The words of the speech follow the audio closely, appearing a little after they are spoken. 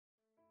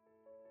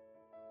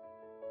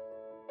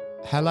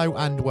Hello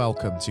and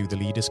welcome to the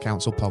Leaders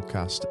Council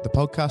podcast, the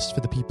podcast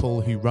for the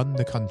people who run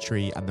the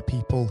country and the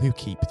people who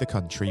keep the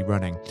country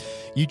running.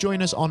 You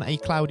join us on a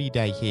cloudy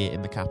day here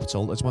in the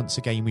capital as once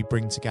again we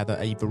bring together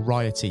a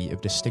variety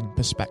of distinct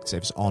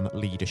perspectives on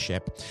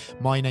leadership.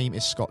 My name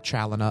is Scott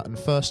Challoner, and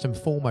first and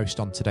foremost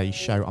on today's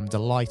show I'm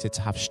delighted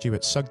to have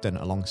Stuart Sugden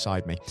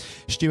alongside me.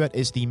 Stuart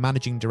is the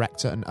Managing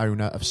Director and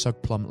owner of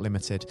Sugplumb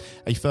Ltd,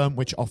 a firm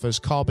which offers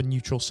carbon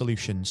neutral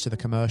solutions to the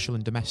commercial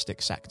and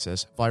domestic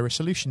sectors via a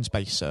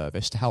solutions-based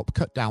service to help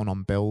cut down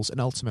on bills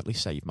and ultimately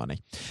save money.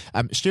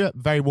 Stuart,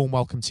 very warm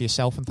welcome to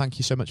yourself and thank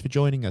you so much for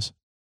joining us.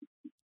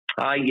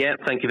 Yeah,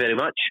 thank you very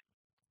much.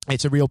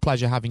 It's a real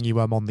pleasure having you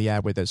on the air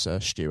with us,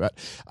 Stuart.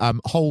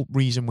 Whole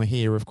reason we're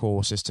here, of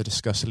course, is to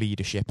discuss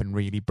leadership and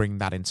really bring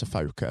that into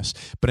focus.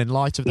 But in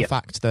light of the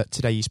fact that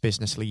today's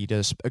business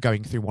leaders are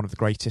going through one of the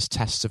greatest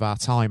tests of our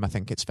time, I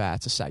think it's fair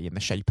to say, in the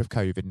shape of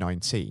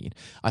COVID-19,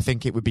 I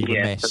think it would be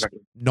remiss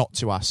not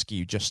to ask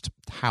you just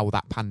how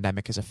that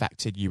pandemic has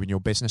affected you and your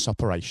business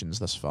operations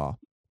thus far.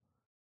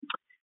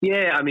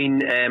 Yeah, I mean,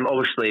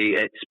 obviously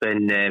it's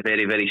been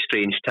very, very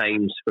strange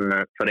times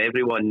for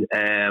everyone.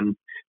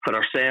 For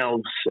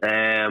ourselves,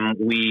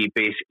 we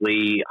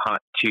basically had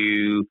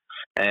to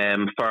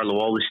furlough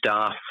all the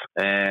staff,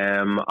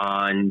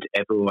 and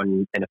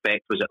everyone in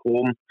effect was at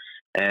home.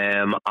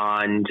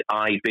 And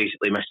I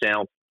basically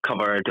myself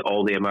covered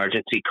all the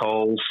emergency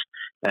calls,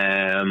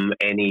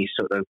 any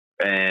sort of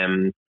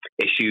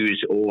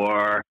issues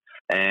or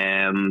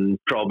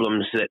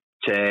problems that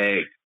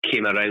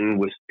came around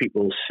with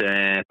people's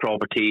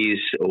properties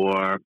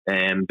or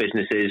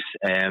businesses.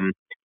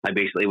 I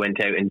basically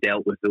went out and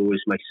dealt with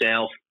those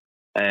myself.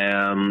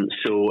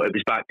 So it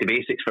was back to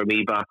basics for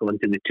me, back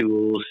onto the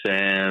tools.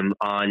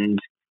 And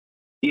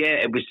yeah,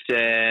 it was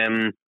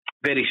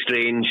very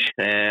strange.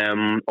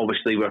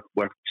 Obviously,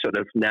 we're sort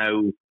of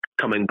now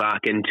coming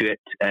back into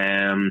it.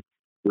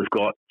 We've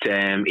got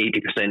 80% of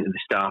the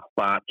staff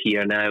back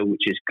here now,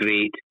 which is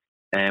great.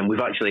 We've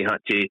actually had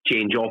to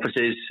change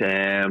offices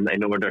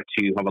in order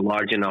to have a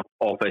large enough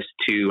office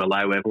to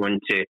allow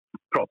everyone to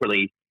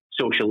properly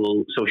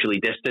socially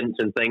distance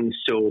and things.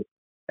 So,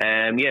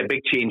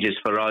 big changes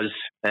for us.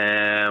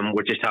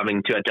 We're just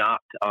having to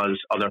adapt as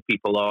other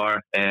people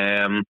are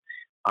and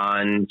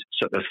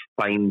sort of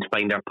find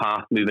our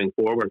path moving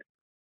forward.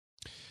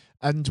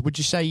 And would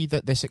you say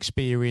that this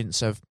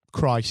experience of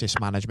crisis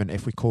management,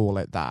 if we call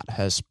it that,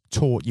 has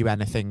taught you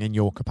anything in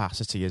your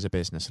capacity as a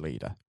business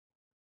leader?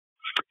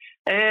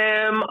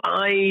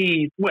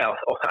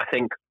 I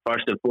think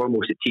first and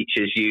foremost it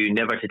teaches you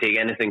never to take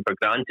anything for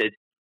granted.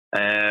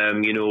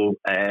 Who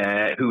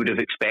would have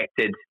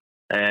expected,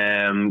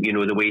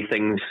 the way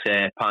things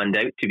panned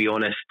out, to be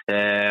honest.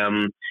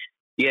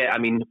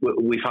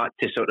 We've had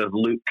to sort of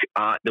look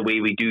at the way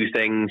we do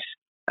things.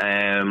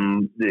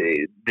 The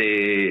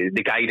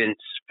guidance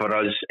for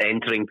us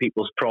entering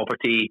people's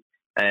property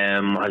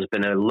has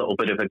been a little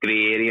bit of a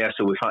grey area,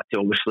 so we've had to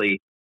obviously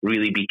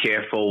really be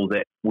careful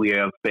that we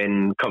have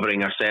been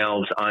covering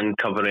ourselves and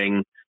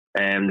covering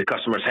the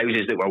customers'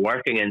 houses that we're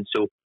working in.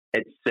 So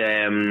it's,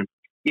 I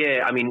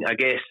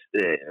guess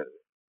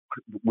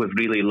we've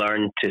really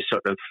learned to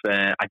sort of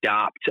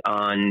adapt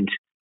and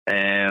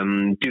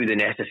do the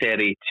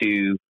necessary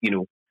to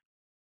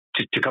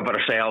cover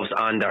ourselves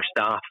and our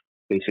staff,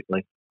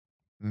 basically.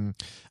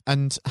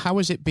 And how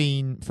has it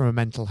been from a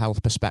mental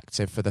health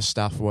perspective for the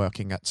staff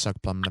working at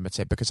Sugplumb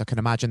Ltd? Because I can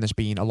imagine there's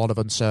been a lot of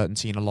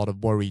uncertainty and a lot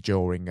of worry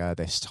during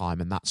this time,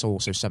 and that's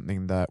also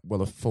something that will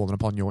have fallen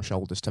upon your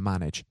shoulders to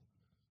manage.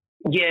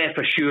 Yeah,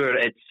 for sure.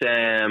 It's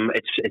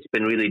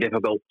been really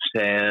difficult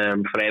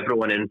for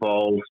everyone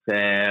involved.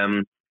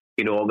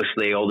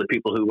 Obviously all the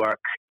people who work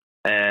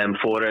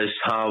for us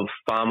have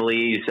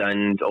families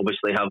and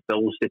obviously have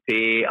bills to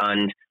pay,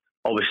 and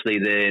obviously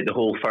the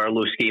whole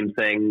furlough scheme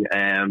thing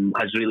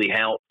has really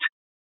helped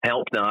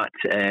that.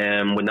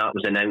 When that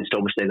was announced,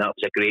 obviously that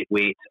was a great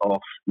weight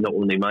off not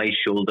only my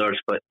shoulders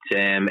but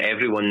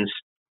everyone's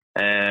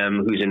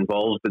who's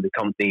involved with the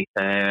company.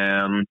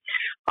 To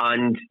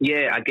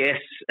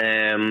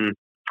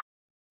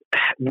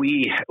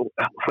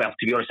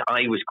be honest,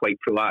 I was quite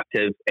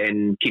proactive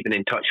in keeping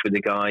in touch with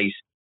the guys.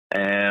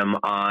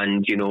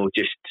 And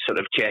just sort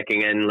of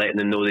checking in, letting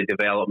them know the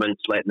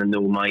developments, letting them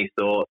know my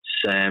thoughts,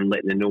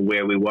 letting them know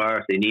where we were,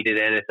 if they needed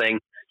anything.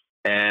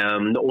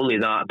 Not only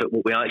that, but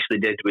what we actually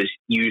did was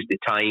use the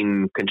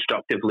time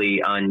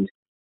constructively and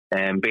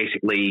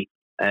basically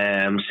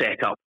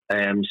set up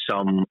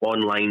some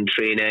online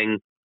training.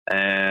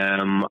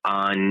 And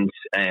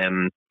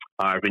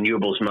our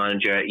renewables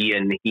manager,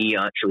 Ian, he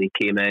actually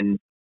came in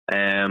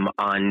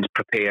and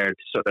prepared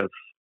sort of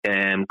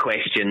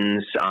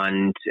questions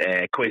and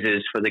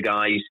quizzes for the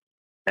guys.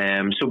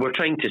 So we're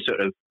trying to sort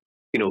of,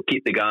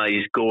 keep the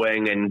guys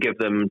going and give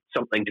them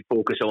something to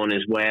focus on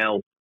as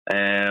well,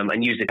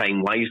 and use the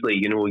time wisely.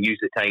 Use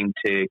the time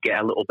to get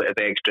a little bit of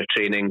extra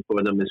training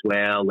for them as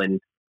well, and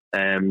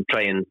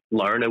try and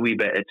learn a wee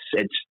bit.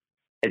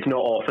 It's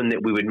not often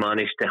that we would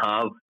manage to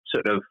have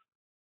sort of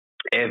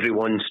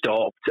everyone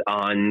stopped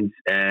and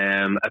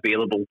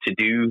available to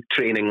do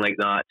training like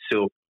that.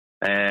 So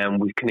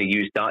we've kind of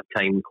used that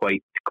time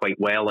quite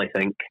well, I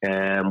think,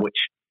 which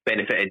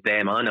benefited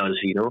them and us,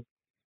 you know.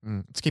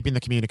 It's keeping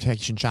the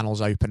communication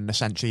channels open and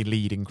essentially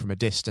leading from a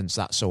distance,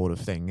 that sort of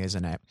thing,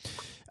 isn't it?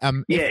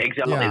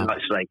 Exactly. Yeah.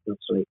 That's right.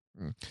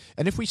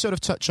 And if we sort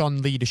of touch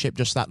on leadership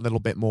just that little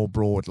bit more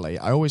broadly,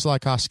 I always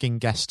like asking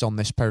guests on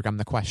this programme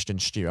the question,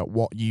 Stuart,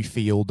 what you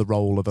feel the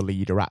role of a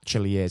leader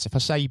actually is. If I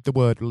say the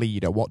word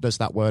leader, what does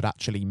that word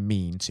actually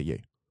mean to you?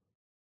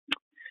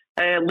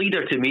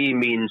 Leader to me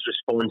means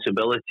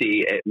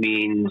responsibility. It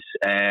means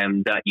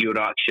that your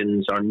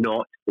actions are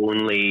not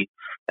only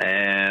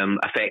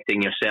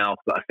affecting yourself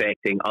but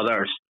affecting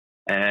others.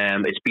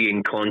 It's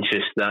being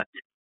conscious that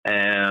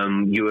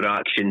your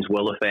actions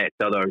will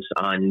affect others,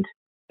 and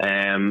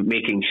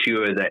making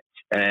sure that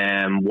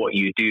what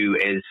you do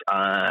is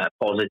a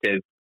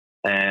positive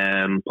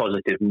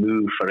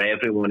move for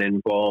everyone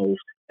involved.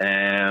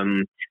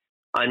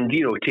 And,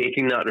 you know,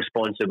 taking that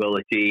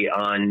responsibility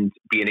and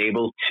being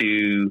able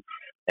to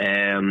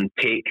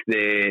take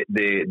the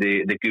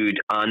good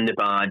and the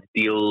bad,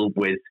 deal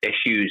with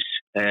issues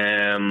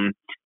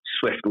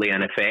swiftly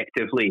and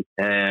effectively.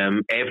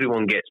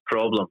 Everyone gets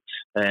problems,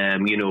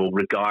 you know,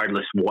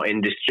 regardless what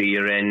industry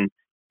you're in,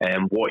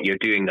 what you're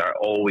doing. There are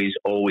always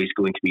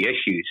going to be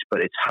issues,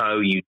 but it's how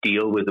you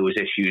deal with those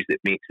issues that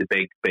makes a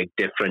big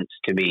difference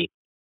to me.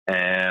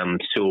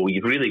 So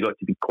you've really got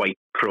to be quite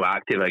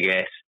proactive, I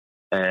guess,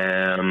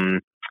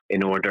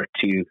 in order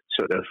to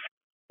sort of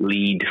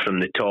lead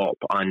from the top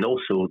and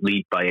also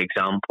lead by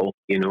example,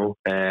 you know.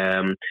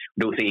 I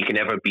don't think you can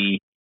ever be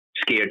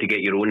scared to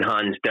get your own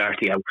hands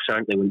dirty. I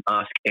certainly wouldn't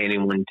ask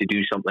anyone to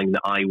do something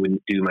that I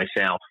wouldn't do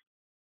myself,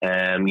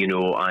 you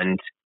know, and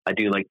I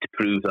do like to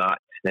prove that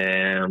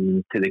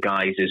to the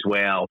guys as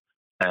well.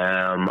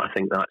 I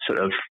think that sort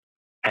of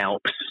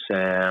helps,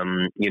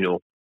 you know,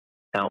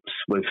 helps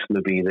with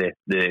maybe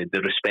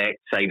the respect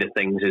side of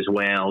things as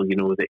well, you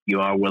know, that you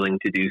are willing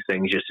to do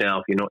things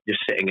yourself. You're not just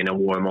sitting in a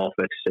warm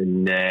office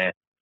and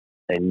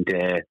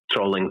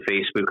trolling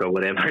Facebook or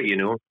whatever, you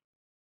know.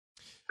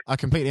 I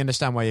completely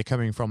understand where you're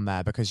coming from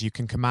there, because you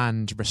can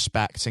command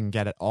respect and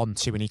get it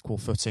onto an equal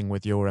footing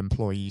with your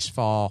employees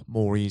far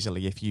more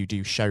easily if you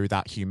do show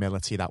that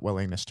humility, that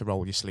willingness to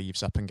roll your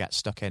sleeves up and get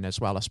stuck in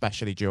as well,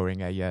 especially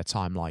during a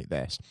time like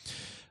this.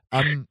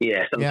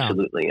 Yes,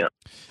 absolutely. Yeah.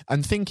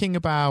 And thinking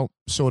about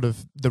sort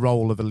of the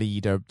role of a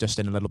leader just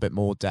in a little bit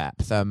more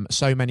depth,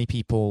 so many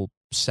people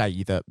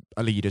say that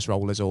a leader's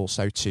role is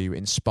also to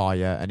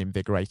inspire and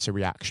invigorate a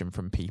reaction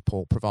from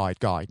people, provide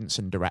guidance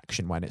and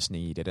direction when it's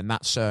needed. And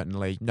that's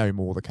certainly no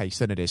more the case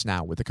than it is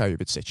now with the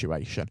COVID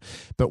situation.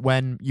 But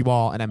when you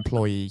are an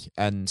employee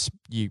and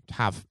you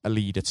have a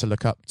leader to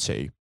look up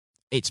to,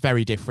 it's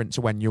very different to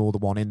when you're the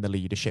one in the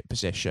leadership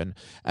position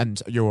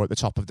and you're at the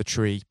top of the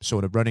tree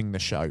sort of running the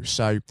show.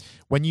 So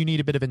when you need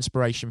a bit of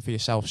inspiration for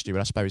yourself, Stuart,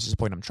 I suppose is the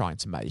point I'm trying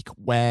to make,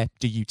 where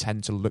do you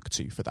tend to look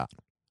to for that?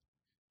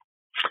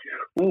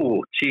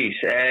 Oh, geez.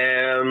 God,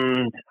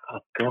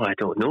 I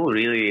don't know,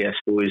 really, I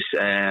suppose.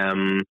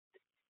 I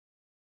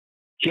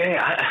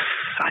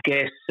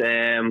guess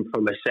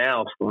for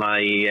myself,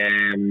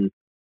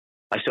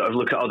 I sort of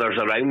look at others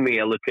around me.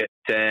 I look at,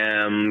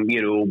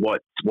 you know,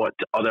 what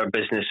other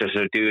businesses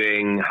are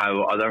doing,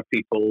 how other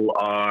people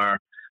are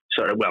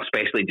sort of, well,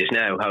 especially just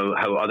now,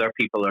 how other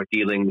people are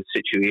dealing with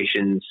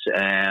situations.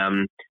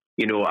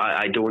 You know,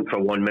 I don't for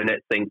 1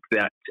 minute think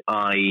that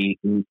I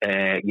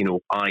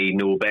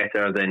know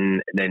better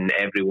than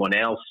everyone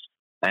else.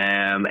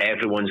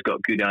 Everyone's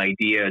got good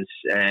ideas.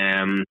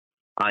 And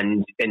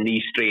in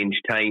these strange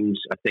times,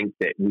 I think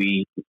that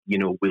we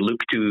look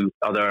to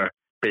other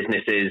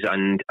businesses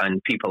and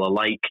people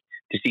alike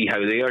to see how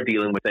they are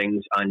dealing with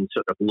things and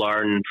sort of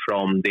learn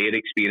from their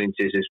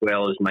experiences as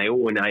well as my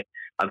own. I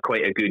have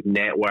quite a good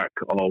network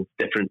of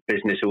different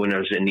business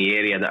owners in the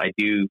area that I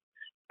do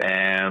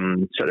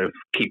sort of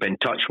keep in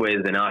touch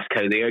with and ask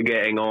how they're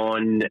getting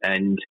on,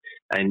 and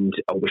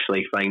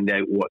obviously find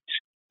out what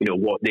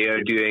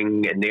they're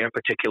doing in their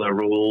particular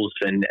roles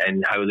and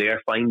how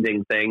they're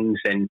finding things.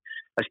 And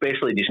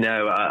especially just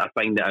now, I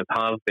find that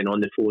I have been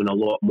on the phone a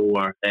lot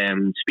more,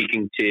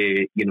 speaking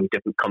to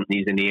different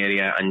companies in the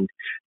area and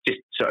just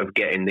sort of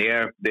getting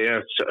their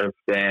sort of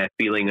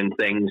feeling and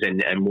things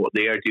and what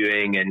they're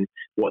doing and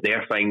what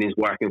they're finding is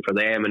working for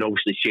them, and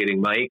obviously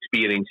sharing my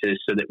experiences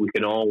so that we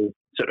can all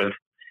sort of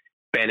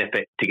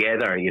benefit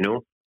together,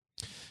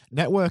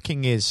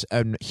 Networking is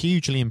a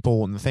hugely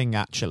important thing,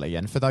 actually,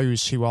 and for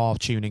those who are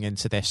tuning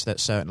into this that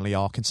certainly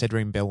are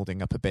considering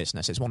building up a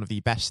business, it's one of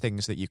the best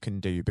things that you can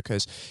do,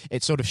 because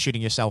it's sort of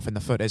shooting yourself in the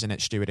foot, isn't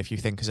it, Stuart, if you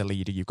think as a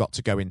leader you've got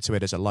to go into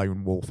it as a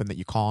lone wolf and that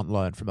you can't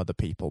learn from other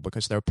people,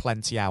 because there are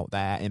plenty out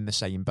there in the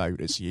same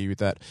boat as you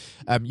that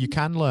you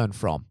can learn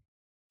from.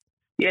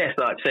 Yes,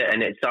 that's it,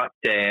 and it's that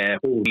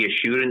whole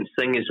reassurance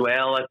thing as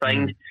well, I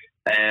find.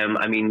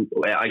 I mean,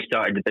 I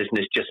started the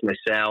business just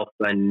myself,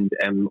 and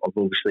I've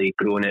obviously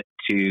grown it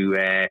to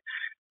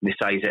the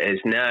size it is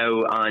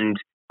now. And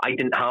I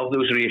didn't have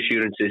those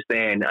reassurances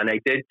then, and I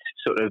did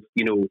sort of,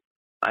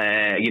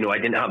 I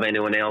didn't have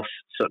anyone else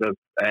sort of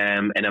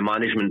in a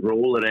management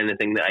role or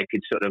anything that I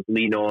could sort of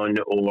lean on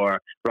or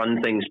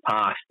run things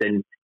past.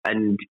 And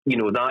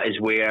that is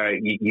where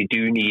you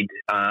do need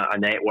a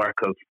network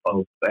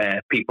of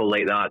people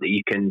like that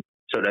you can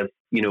sort of,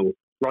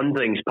 run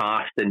things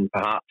past and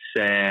perhaps,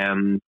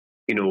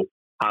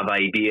 have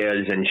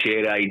ideas and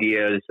share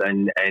ideas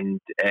and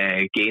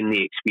gain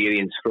the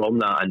experience from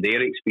that and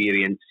their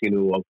experience,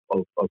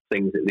 of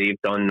things that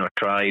they've done or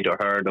tried or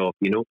heard of.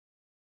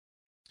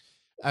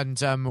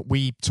 And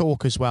we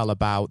talk as well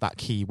about that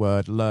key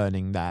word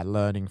learning there,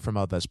 learning from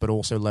others, but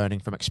also learning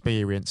from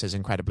experience is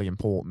incredibly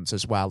important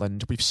as well.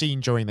 And we've seen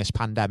during this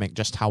pandemic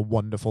just how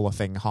wonderful a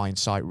thing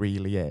hindsight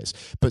really is.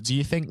 But do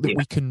you think that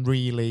we can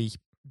really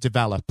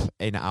develop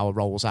in our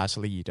roles as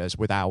leaders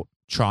without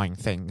trying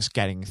things,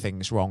 getting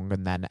things wrong,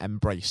 and then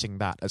embracing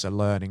that as a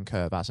learning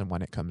curve as and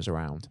when it comes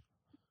around?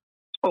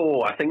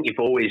 Oh, I think you've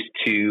always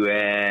to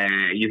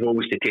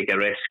take a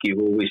risk.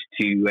 You've always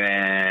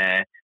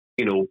to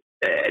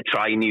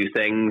try new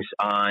things,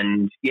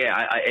 and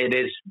it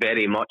is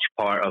very much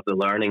part of the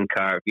learning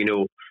curve.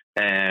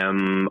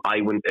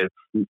 I wouldn't have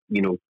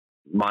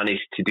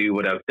managed to do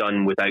what I've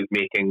done without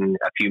making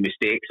a few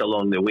mistakes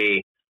along the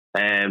way.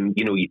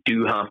 You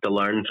do have to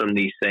learn from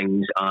these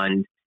things,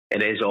 and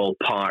it is all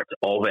part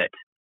of it.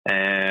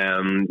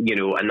 And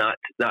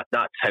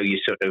that's how you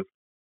sort of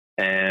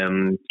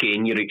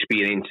gain your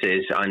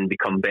experiences and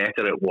become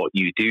better at what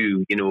you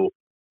do.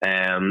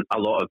 A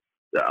lot of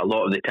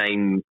the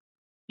time,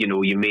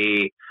 you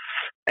may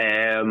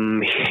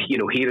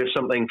hear of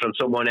something from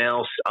someone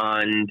else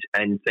and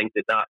think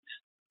that that's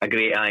a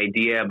great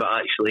idea, but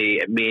actually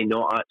it may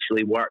not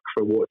actually work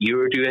for what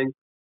you're doing.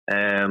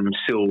 There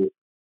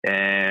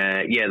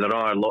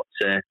are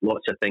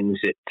lots of things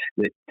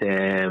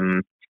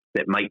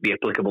that might be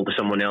applicable to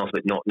someone else,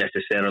 but not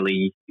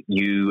necessarily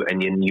you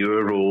and in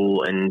your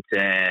role. And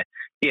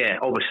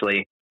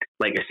obviously,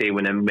 like I say,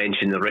 when I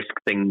mentioned the risk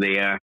thing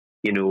there,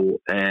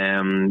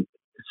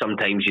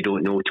 sometimes you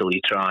don't know till you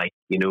try,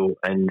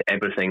 and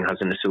everything has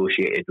an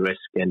associated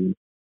risk, and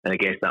I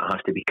guess that has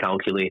to be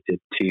calculated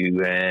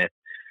to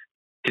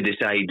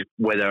decide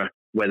whether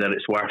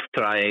it's worth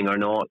trying or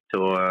not,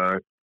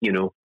 or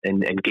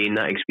and gain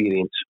that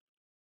experience.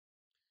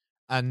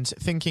 And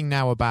thinking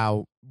now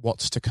about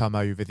what's to come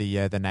over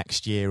the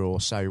next year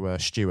or so,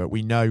 Stuart,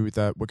 we know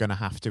that we're going to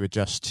have to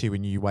adjust to a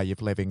new way of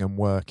living and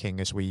working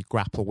as we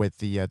grapple with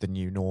the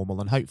new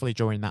normal, and hopefully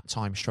during that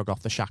time shrug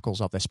off the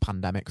shackles of this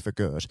pandemic for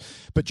good.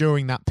 But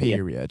during that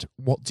period,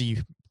 what do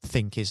you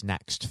think is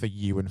next for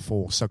you and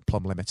for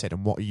Sugplumb Ltd,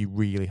 and what are you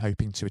really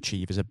hoping to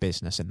achieve as a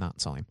business in that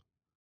time?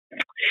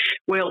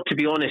 Well, to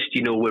be honest,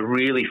 we're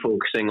really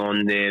focusing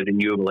on the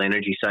renewable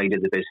energy side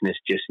of the business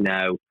just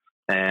now.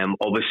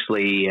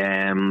 Obviously,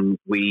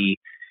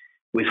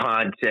 we've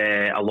had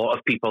a lot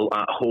of people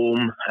at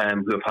home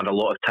who have had a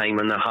lot of time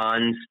on their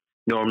hands.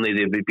 Normally,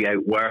 they would be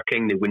out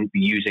working. They wouldn't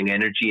be using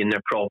energy in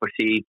their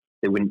property.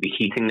 They wouldn't be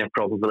heating the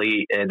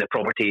property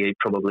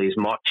probably as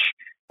much.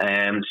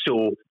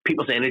 So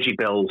people's energy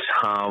bills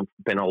have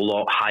been a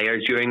lot higher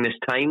during this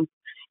time.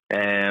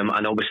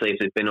 And obviously, if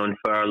they've been on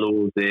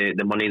furlough,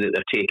 the money that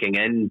they're taking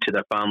in to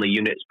their family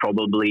unit's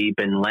probably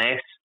been less.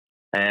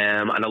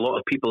 And a lot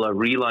of people are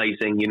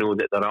realising,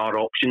 that there are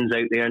options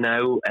out there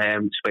now,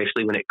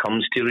 especially when it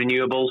comes to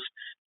renewables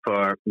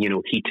for,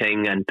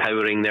 heating and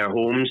powering their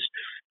homes.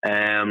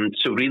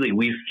 So really,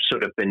 we've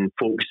sort of been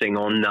focusing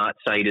on that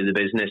side of the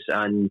business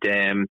and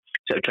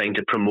sort of trying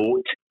to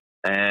promote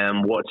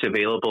what's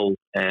available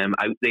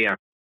out there.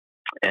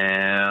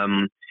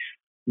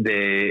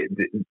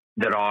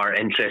 There are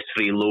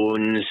interest-free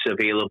loans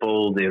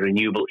available, the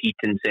renewable heat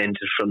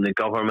incentives from the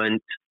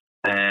government.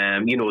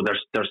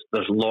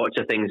 There's lots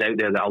of things out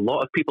there that a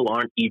lot of people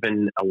aren't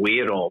even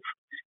aware of.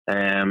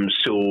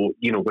 So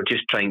we're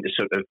just trying to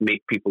sort of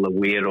make people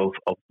aware of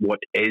what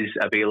is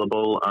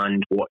available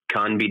and what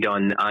can be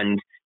done. And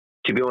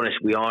to be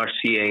honest, we are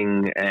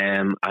seeing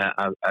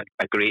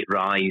a great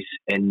rise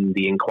in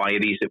the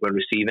inquiries that we're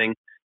receiving.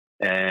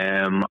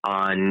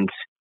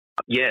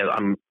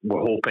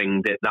 We're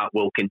hoping that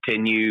will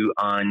continue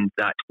and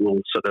that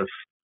will sort of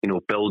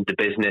build the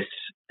business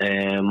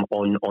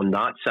on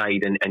that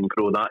side and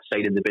grow that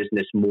side of the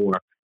business more,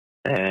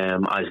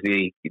 as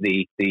the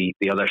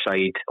other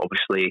side,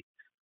 obviously,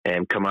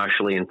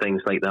 commercially and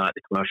things like that.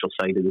 The commercial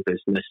side of the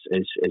business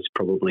is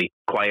probably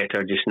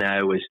quieter just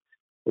now, as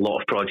a lot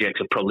of projects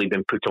have probably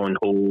been put on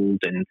hold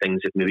and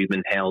things have maybe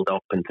been held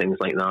up and things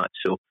like that.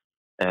 So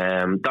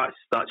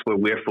that's where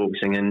we're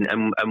focusing,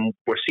 and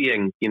we're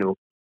seeing,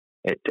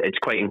 it's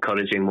quite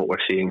encouraging what we're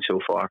seeing so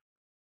far.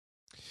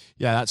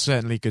 Yeah, that's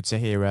certainly good to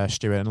hear,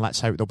 Stuart, and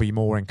let's hope there'll be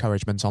more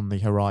encouragement on the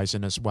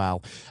horizon as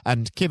well.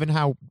 And given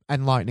how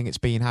enlightening it's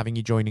been having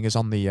you joining us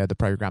on the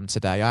programme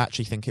today, I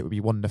actually think it would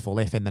be wonderful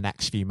if in the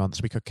next few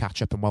months we could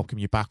catch up and welcome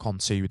you back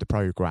onto the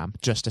programme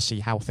just to see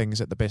how things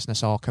at the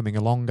business are coming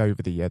along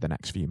over the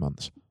next few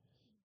months.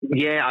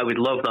 Yeah, I would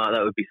love that.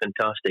 That would be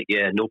fantastic.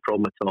 Yeah, no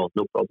problem at all.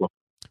 No problem.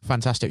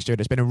 Fantastic,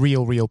 Stuart. It's been a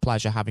real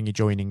pleasure having you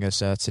joining us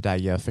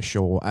today, for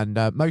sure. And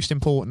most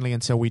importantly,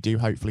 until we do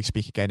hopefully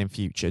speak again in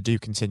future, do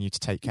continue to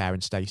take care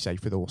and stay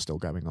safe with all still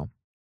going on.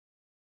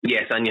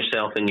 Yes, and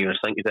yourself and yours.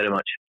 Thank you very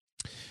much.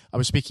 I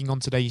was speaking on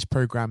today's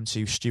programme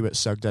to Stuart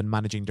Sugden,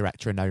 Managing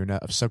Director and owner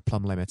of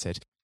Sugplumb Ltd.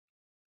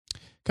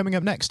 Coming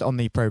up next on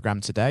the programme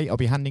today, I'll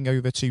be handing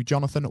over to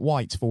Jonathan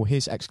White for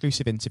his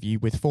exclusive interview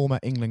with former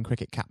England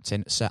cricket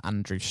captain Sir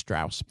Andrew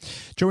Strauss.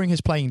 During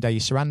his playing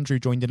days, Sir Andrew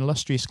joined an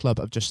illustrious club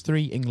of just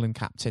 3 England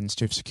captains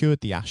to have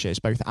secured the Ashes,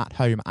 both at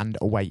home and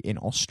away in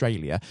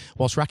Australia,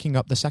 whilst racking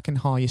up the second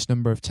highest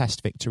number of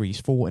Test victories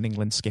for an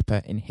England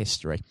skipper in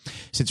history.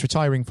 Since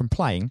retiring from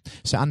playing,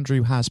 Sir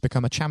Andrew has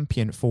become a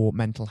champion for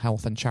mental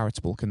health and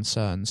charitable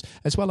concerns,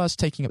 as well as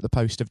taking up the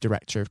post of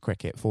Director of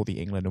Cricket for the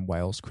England and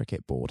Wales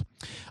Cricket Board.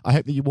 I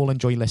hope that you all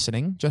enjoy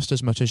listening just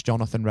as much as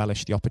Jonathan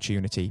relished the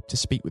opportunity to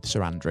speak with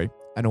Sir Andrew,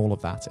 and all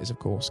of that is of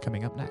course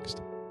coming up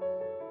next.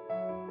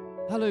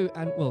 Hello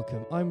and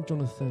welcome. I'm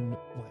Jonathan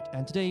White,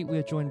 and today we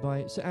are joined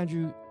by Sir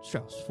Andrew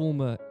Strauss,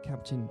 former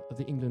captain of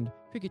the England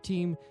cricket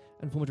team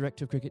and former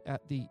director of cricket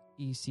at the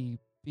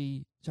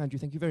ECB. Sir Andrew,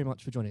 thank you very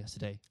much for joining us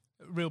today.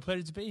 Real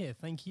pleasure to be here.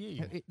 Thank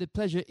you. The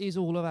pleasure is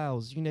all of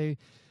ours. You know,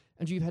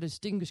 Andrew, you've had a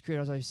distinguished career,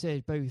 as I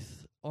said,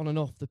 both on and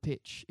off the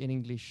pitch in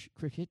English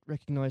cricket,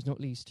 recognised not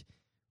least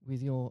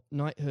with your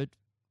knighthood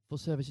for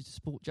services to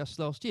sport just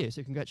last year.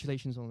 So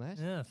congratulations on that.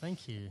 Yeah,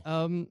 thank you.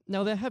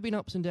 Now, there have been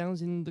ups and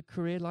downs in the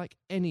career, like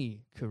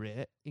any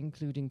career,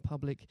 including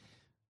public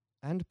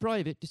and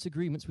private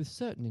disagreements with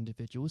certain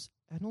individuals.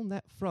 And on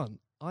that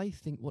front, I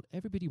think what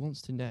everybody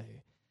wants to know,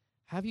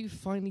 have you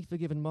finally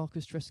forgiven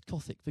Marcus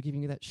Trescothick for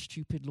giving you that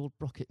stupid Lord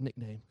Brocket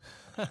nickname?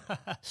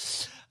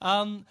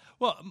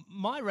 Well,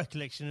 my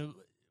recollection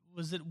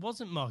was that it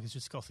wasn't Marcus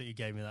Trescothick who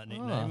gave me that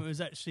nickname. It was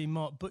actually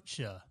Mark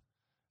Butcher.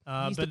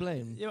 He's to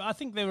blame. You know, I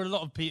think there were a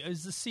lot of people. It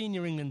was the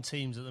senior England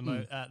teams at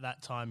at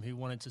that time who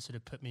wanted to sort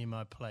of put me in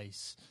my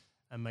place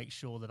and make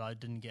sure that I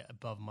didn't get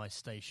above my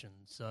station.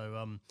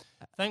 So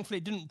thankfully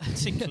it didn't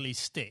particularly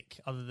stick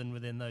other than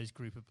within those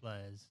group of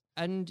players.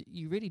 And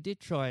you really did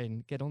try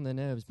and get on their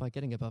nerves by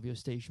getting above your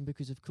station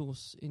because, of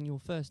course, in your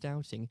first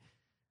outing,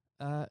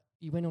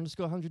 you went on to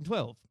score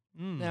 112.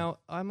 Now,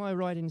 am I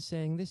right in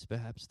saying this,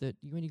 perhaps, that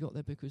you only got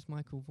there because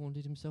Michael Vaughan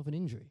did himself an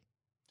injury?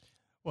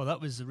 Well,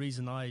 that was the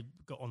reason I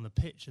got on the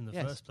pitch in the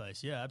first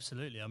place. Yeah,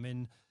 absolutely. I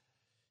mean,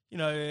 you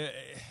know,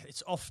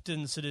 it's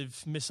often sort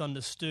of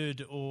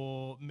misunderstood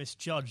or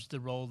misjudged the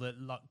role that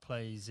luck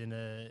plays in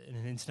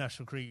an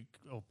international career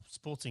or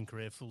sporting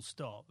career, full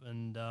stop.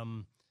 And,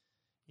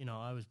 you know,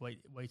 I was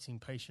waiting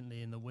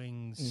patiently in the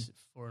wings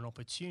for an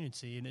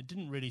opportunity, and it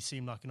didn't really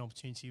seem like an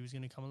opportunity was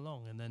going to come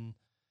along. And then,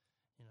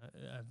 you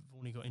know, I've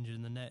only got injured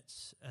in the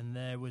nets, and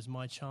there was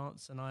my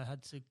chance, and I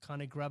had to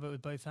kind of grab it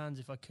with both hands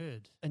if I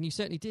could. And you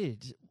certainly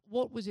did.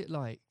 What was it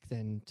like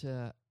then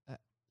to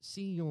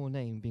see your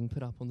name being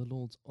put up on the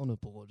Lord's Honour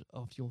Board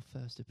after your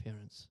first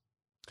appearance?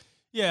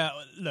 Yeah,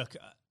 look,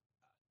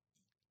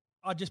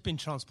 I'd just been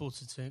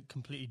transported to a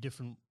completely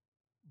different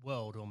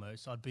world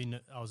almost. I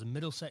was a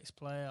Middlesex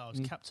player, I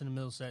was captain of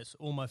Middlesex,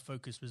 all my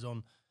focus was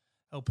on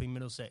helping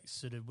Middlesex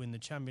sort of win the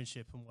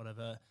championship and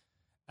whatever.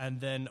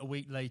 And then a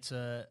week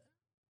later,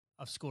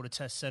 I've scored a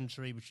Test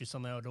century, which is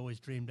something I'd always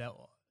dreamed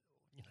out,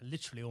 you know,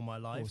 literally all my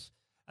life.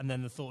 And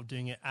then the thought of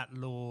doing it at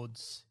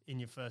Lord's in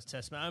your first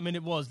Test match. I mean,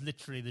 it was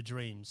literally the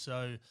dream.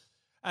 So,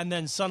 and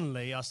then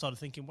suddenly I started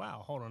thinking,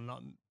 wow, hold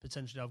on,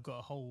 potentially I've got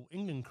a whole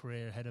England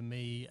career ahead of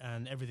me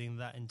and everything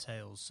that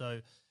entails.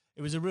 So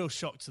it was a real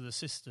shock to the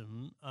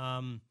system.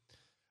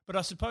 But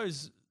I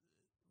suppose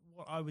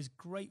what I was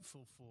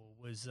grateful for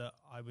was that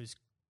I was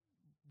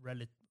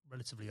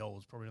relatively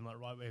old, probably not the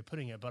right way of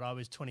putting it, but I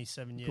was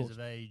 27 years of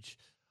age.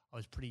 I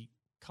was pretty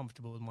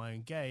comfortable with my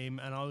own game,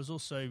 and I was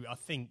also, I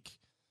think,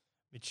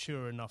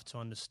 mature enough to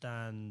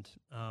understand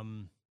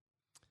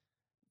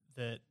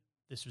that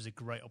this was a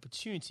great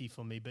opportunity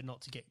for me, but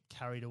not to get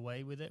carried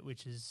away with it,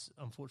 which is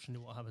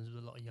unfortunately what happens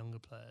with a lot of younger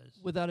players.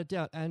 Without a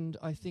doubt. And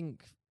I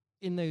think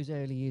in those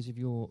early years of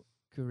your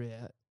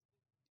career,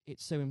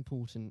 it's so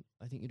important,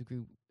 I think you'd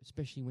agree,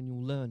 especially when you're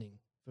learning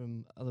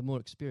from other more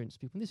experienced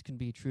people. And this can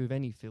be true of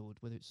any field,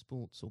 whether it's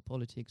sports or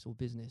politics or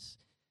business.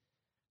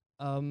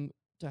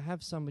 To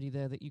have somebody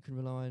there that you can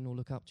rely on or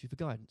look up to for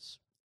guidance.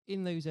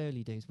 In those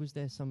early days, was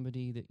there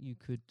somebody that you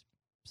could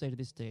say to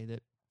this day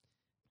that,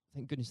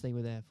 thank goodness they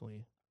were there for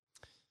you?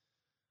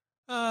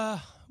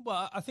 Well,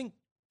 I think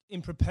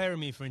in preparing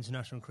me for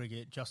international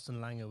cricket,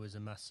 Justin Langer was a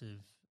massive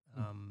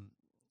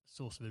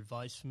source of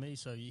advice for me.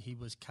 So he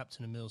was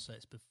captain of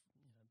Middlesex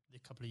a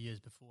couple of years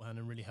beforehand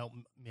and really helped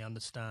me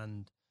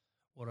understand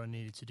what I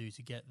needed to do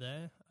to get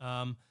there.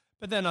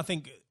 But then I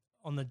think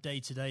on the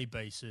day-to-day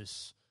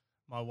basis,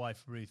 my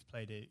wife Ruth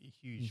played a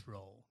huge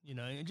role, you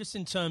know, just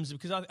in terms of,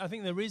 because I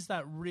think there is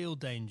that real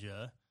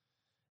danger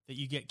that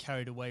you get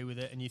carried away with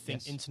it and you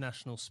think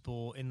international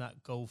sport in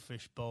that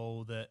goldfish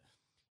bowl that,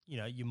 you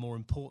know, you're more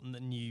important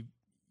than you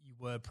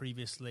were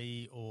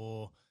previously,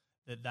 or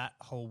that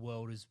whole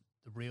world is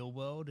the real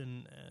world.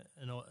 And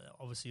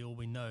obviously all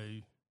we know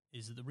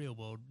is that the real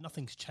world,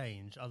 nothing's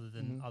changed other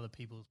than other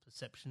people's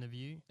perception of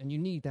you. And you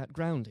need that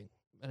grounding.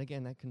 And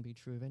again, that can be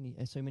true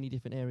of so many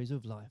different areas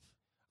of life.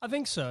 I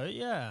think so,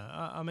 yeah.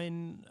 I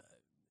mean,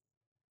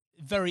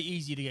 very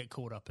easy to get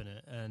caught up in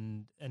it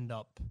and end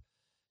up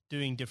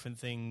doing different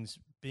things,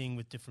 being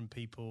with different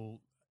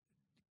people,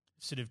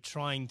 sort of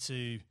trying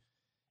to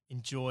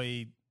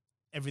enjoy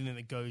everything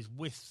that goes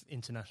with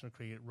international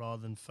cricket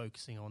rather than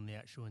focusing on the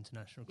actual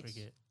international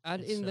cricket.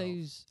 And itself. in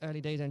those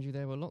early days, Andrew,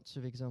 there were lots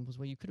of examples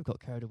where you could have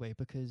got carried away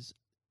because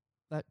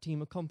that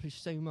team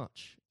accomplished so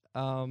much.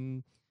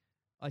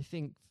 I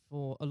think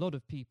for a lot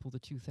of people, the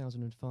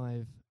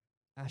 2005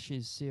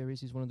 Ashes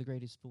series is one of the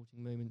greatest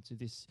sporting moments of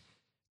this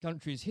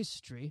country's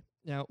history.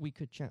 Now, we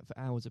could chat for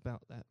hours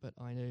about that, but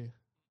I know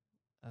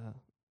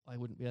I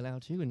wouldn't be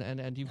allowed to,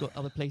 and you've got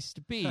other places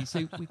to be,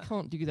 so we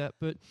can't do that.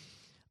 But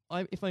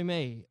if I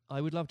may,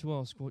 I would love to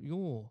ask what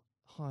your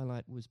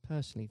highlight was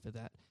personally for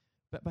that,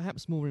 but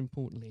perhaps more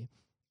importantly,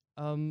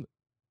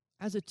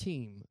 as a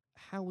team,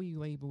 how were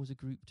you able as a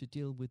group to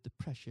deal with the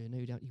pressure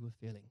no doubt you were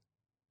feeling?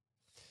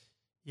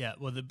 Yeah,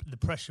 well, the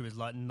pressure is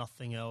like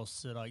nothing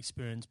else that I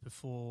experienced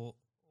before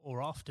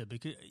or after,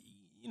 because,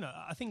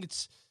 I think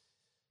it's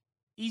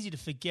easy to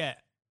forget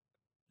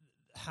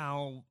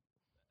how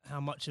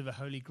much of a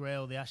holy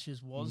grail the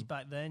Ashes was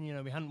back then.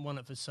 We hadn't won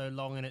it for so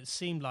long, and it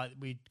seemed like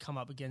we'd come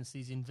up against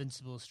these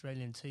invincible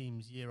Australian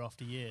teams year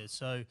after year.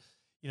 So,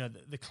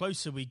 the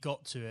closer we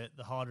got to it,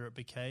 the harder it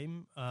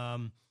became.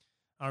 I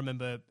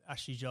remember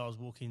Ashley Giles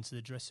walking into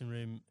the dressing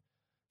room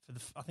for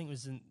I think it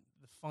was in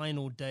the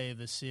final day of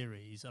the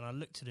series, and I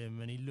looked at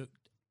him and he looked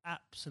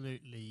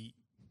absolutely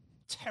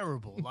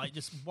terrible, like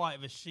just white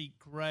of a sheet,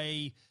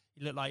 grey.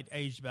 He looked like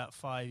aged about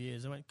 5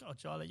 years. I went, God,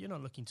 Charlie, you're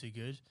not looking too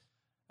good.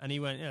 And he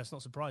went, yeah, it's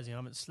not surprising. I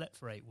haven't slept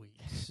for 8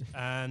 weeks.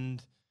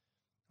 And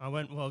I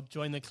went, well,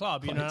 join the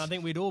club. And I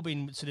think we'd all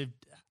been sort of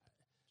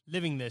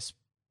living this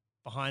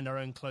behind our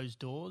own closed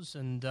doors.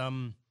 And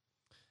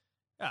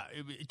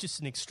it's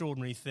just an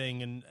extraordinary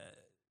thing. And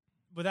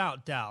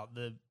without doubt,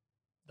 the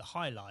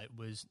highlight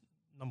was,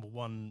 number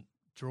one,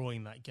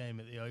 drawing that game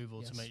at the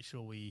Oval to make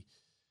sure we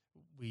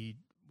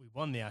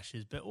won the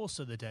Ashes, but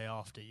also the day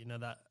after,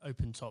 that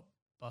open-top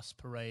bus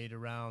parade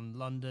around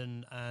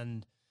London,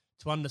 and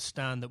to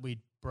understand that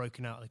we'd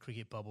broken out of the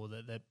cricket bubble,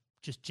 that they're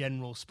just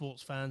general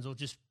sports fans or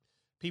just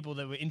people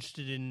that were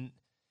interested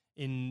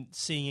in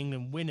seeing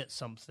England win at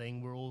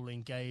something were all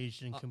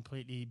engaged and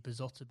completely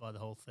besotted by the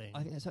whole thing. I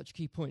think that's such a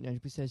key point now,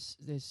 because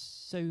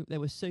there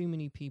were so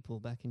many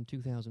people back in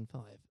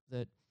 2005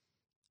 that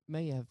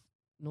may have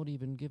not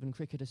even given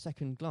cricket a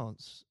second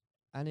glance,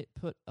 and it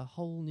put a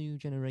whole new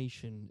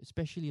generation,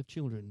 especially of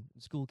children,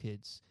 school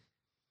kids,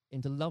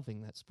 into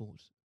loving that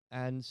sport.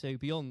 And so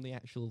beyond the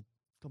actual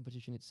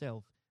competition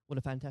itself, what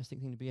a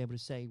fantastic thing to be able to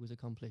say was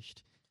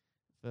accomplished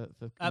for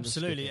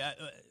absolutely.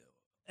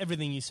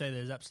 Everything you say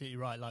there is absolutely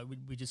right. Like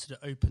we just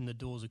sort of opened the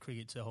doors of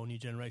cricket to a whole new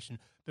generation.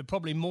 But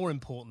probably more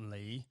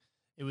importantly,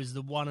 it was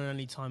the one and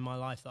only time in my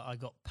life that I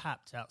got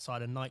papped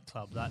outside a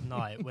nightclub that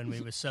night when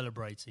we were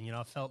celebrating.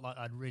 I felt like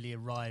I'd really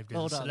arrived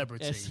as a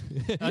celebrity. Yes.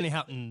 It only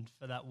happened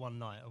for that one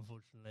night,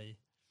 unfortunately.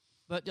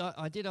 But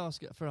I did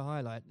ask for a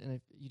highlight, and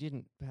if you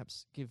didn't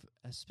perhaps give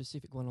a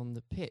specific one on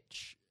the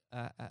pitch,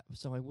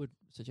 so I would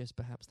suggest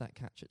perhaps that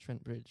catch at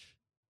Trent Bridge.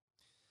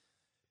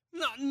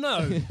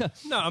 No.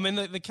 I mean,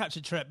 the catch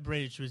at Trent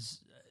Bridge was,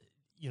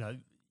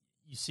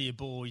 you see a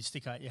ball, you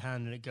stick out your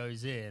hand and it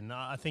goes in.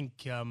 I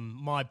think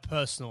my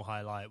personal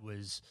highlight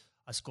was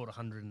I scored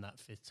 100 in that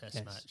fifth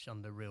Test match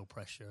under real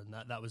pressure, and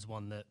that was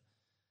one that,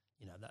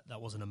 that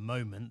wasn't a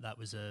moment, that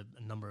was a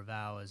number of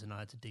hours, and I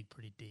had to dig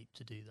pretty deep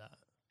to do that.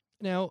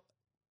 Now,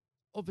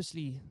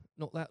 obviously,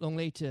 not that long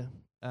later,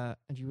 and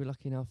you were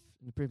lucky enough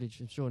and the privilege,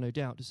 I'm sure, no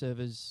doubt, to serve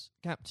as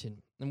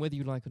captain. And whether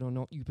you like it or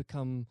not, you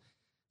become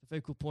the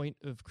focal point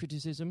of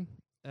criticism.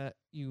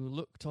 You were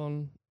looked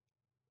on,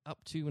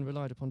 up to, and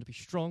relied upon to be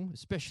strong,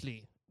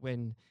 especially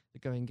when the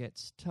going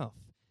gets tough.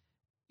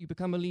 You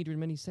become a leader in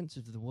many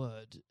senses of the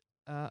word.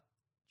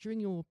 During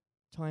your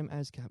time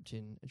as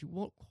captain,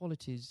 what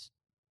qualities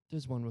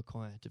does one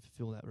require to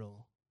fulfill that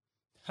role?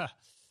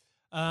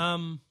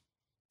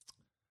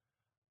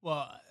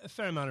 Well, a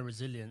fair amount of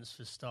resilience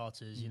for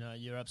starters.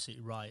 You're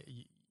absolutely right.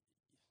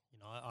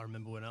 I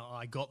remember when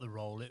I got the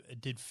role,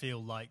 it did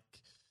feel like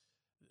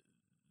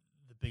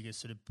the biggest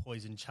sort of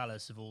poison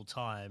chalice of all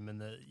time, and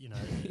the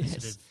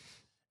sort of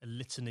a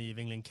litany of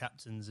England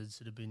captains had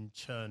sort of been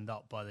churned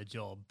up by the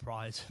job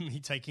prior to me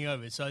taking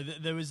over. So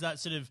there was that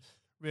sort of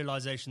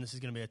realization this is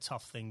going to be a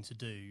tough thing to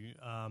do,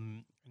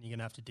 and you're going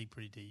to have to dig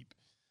pretty deep.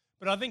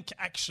 But I think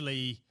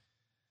actually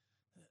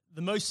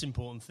the most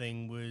important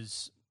thing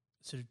was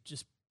sort of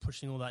just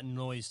pushing all that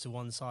noise to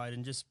one side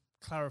and just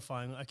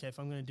clarifying, okay, if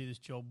I'm going to do this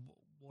job,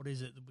 what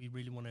is it that we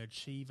really want to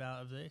achieve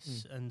out of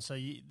this? And so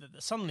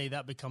suddenly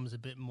that becomes a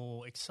bit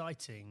more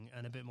exciting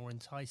and a bit more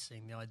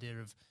enticing, the idea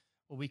of,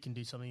 well, we can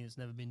do something that's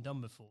never been done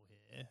before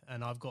here,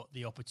 and I've got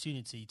the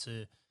opportunity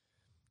to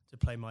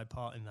play my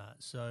part in that.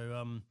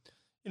 So,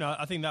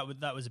 I think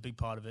that was a big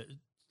part of it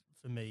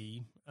for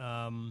me.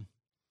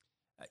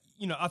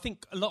 I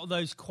think a lot of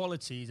those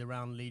qualities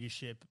around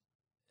leadership,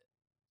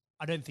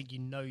 I don't think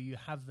you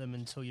have them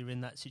until you're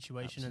in that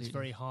situation. Absolutely. It's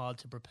very hard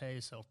to prepare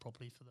yourself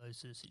properly for those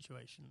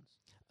situations.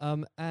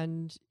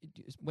 And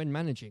when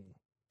managing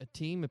a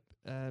team,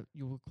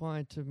 you're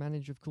required to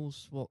manage, of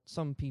course, what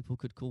some people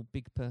could call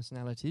big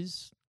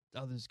personalities.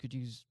 Others could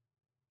use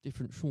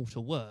different, shorter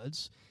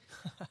words.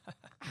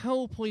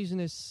 How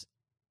poisonous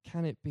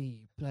can it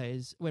be,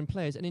 when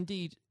players, and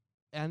indeed,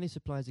 and this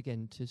applies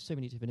again to so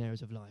many different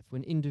areas of life,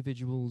 when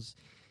individuals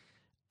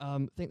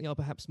think they are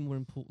perhaps more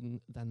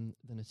important than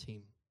a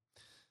team?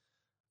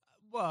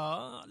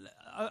 Well,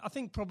 I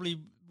think probably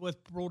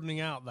worth broadening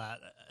out that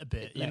a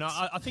bit.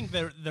 I think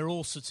there are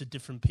all sorts of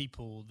different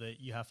people that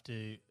you have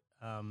to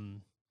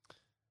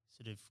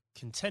sort of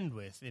contend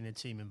with in a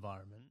team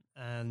environment,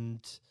 and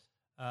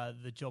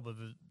the job of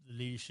the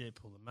leadership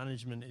or the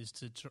management is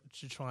to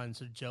try and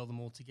sort of gel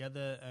them all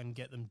together and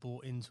get them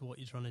bought into what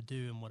you're trying to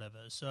do and whatever.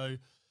 So,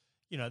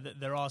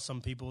 there are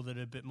some people that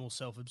are a bit more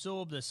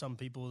self-absorbed. There's some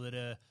people that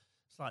are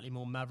slightly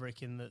more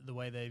maverick in the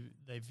way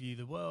they view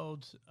the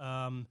world.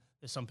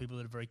 There's some people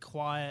that are very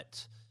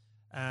quiet.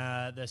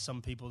 There's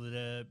some people that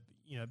are,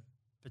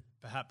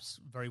 perhaps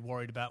very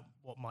worried about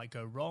what might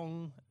go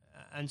wrong.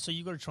 And so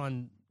you've got to try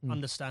and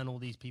understand all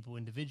these people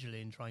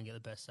individually and try and get the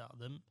best out of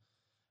them.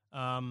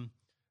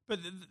 But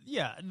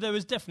there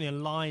was definitely a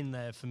line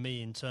there for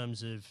me in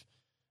terms of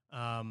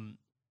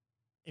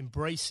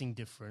embracing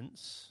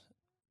difference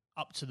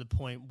up to the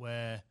point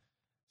where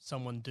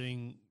someone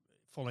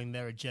following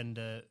their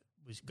agenda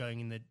was going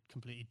in a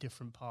completely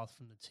different path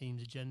from the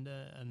team's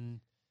agenda.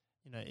 And,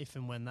 if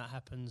and when that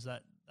happens,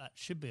 that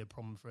should be a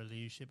problem for a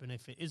leadership. And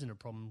if it isn't a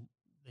problem,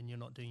 then you're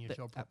not doing your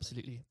job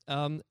properly.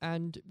 Absolutely.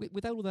 And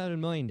with all that in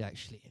mind,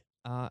 actually,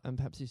 and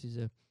perhaps this is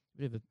a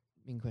bit of a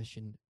mean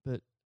question,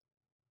 but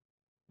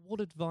what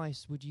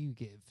advice would you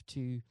give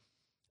to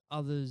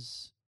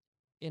others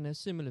in a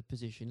similar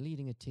position,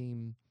 leading a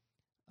team,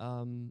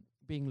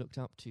 being looked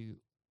up to?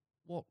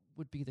 What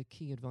would be the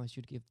key advice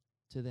you'd give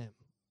to them,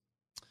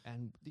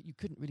 and that you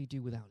couldn't really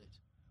do without it?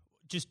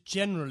 Just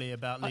generally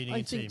about leading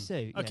a team? I think so,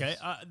 yes. Okay,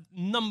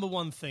 number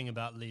one thing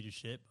about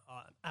leadership,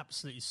 I'm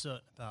absolutely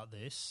certain about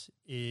this,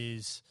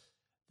 is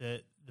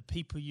that the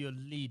people you're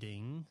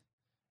leading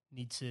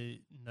need to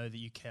know that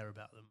you care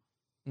about them.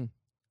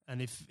 And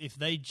if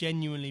they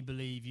genuinely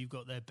believe you've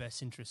got their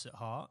best interests at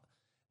heart,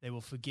 they will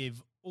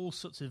forgive all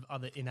sorts of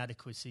other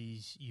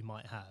inadequacies you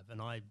might have,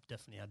 and I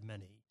definitely had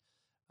many,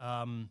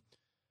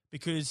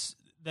 because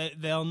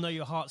they'll know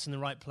your heart's in the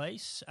right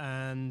place,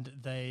 and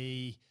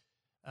they'll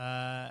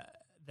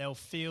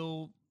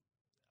feel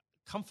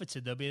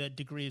comforted. There'll be a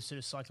degree of sort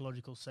of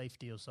psychological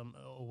safety or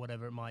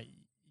whatever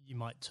you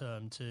might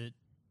term to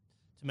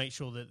make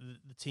sure that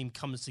the team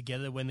comes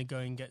together when the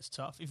going gets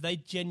tough. If they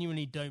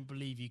genuinely don't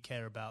believe you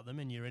care about them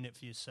and you're in it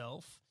for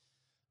yourself,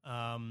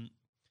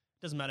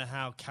 doesn't matter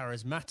how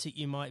charismatic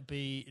you might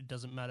be. It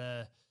doesn't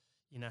matter,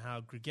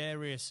 how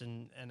gregarious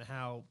and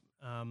how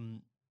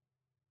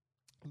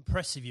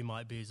impressive you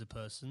might be as a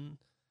person.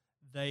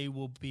 They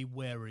will be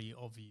wary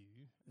of you,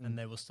 and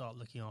they will start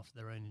looking after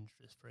their own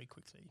interests very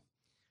quickly.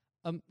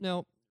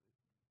 Now,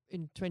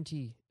 in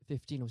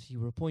 2015, obviously,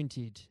 you were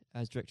appointed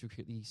as Director of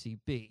Cricket at the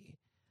ECB.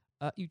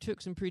 You took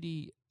some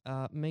pretty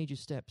major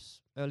steps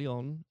early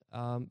on.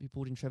 You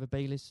brought in Trevor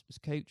Bayliss as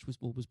coach,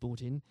 was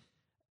brought in.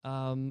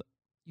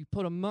 You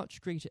put a much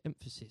greater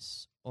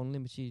emphasis on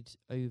limited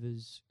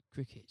overs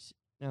cricket.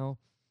 Now,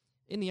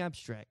 in the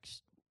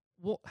abstract,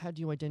 what had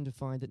you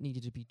identified that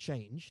needed to be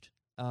changed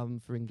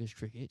for English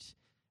cricket?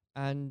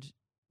 And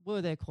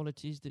were there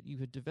qualities that you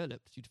had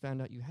developed, you'd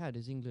found out you had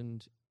as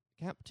England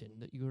captain,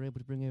 that you were able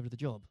to bring over to the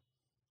job?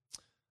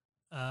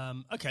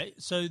 Okay,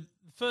 so the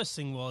first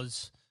thing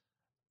was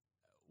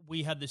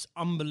we had this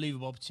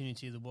unbelievable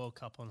opportunity of the World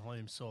Cup on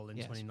home soil in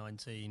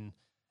 2019.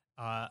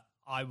 I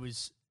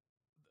was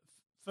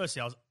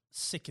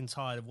sick and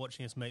tired of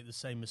watching us make the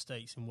same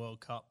mistakes in World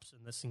Cups,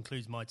 and this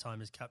includes my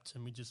time as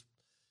captain. We just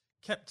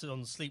kept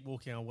on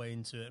sleepwalking our way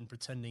into it and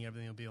pretending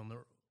everything would be all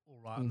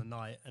right on the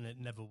night, and it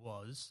never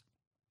was.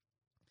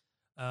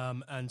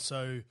 And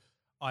so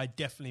I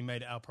definitely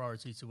made it our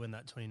priority to win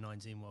that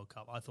 2019 World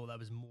Cup. I thought that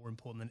was more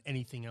important than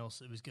anything else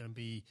that was going to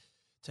be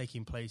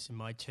taking place in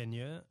my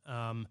tenure.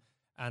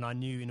 And I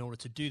knew in order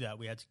to do that,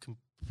 we had to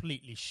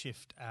completely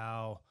shift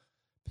our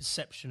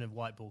perception of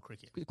white ball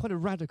cricket. Quite a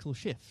radical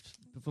shift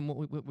from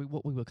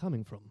what we were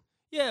coming from.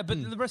 Yeah,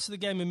 but the rest of the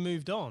game had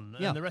moved on.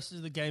 And the rest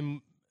of the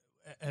game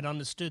had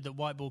understood that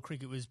white ball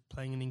cricket was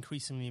playing an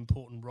increasingly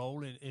important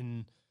role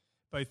in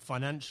both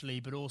financially,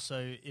 but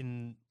also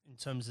in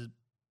terms of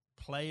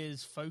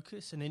players'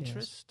 focus and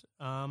interest.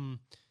 Yes.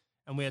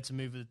 And we had to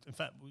move. In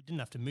fact, we didn't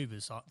have to move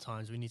at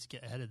times. We need to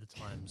get ahead of the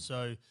time.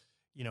 So,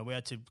 we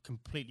had to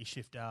completely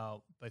shift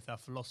both our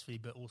philosophy,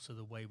 but also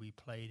the way we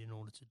played in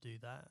order to do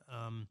that.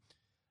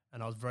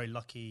 And I was very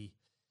lucky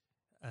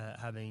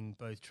having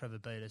both Trevor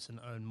Bayliss and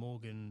Owen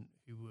Morgan,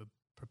 who were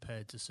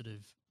prepared to sort of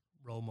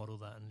role model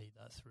that and lead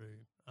that through.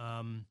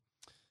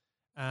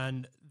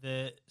 And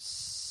the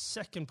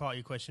second part of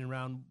your question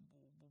around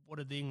what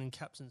have the England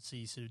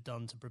captaincy sort of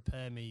done to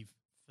prepare me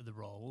for the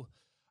role?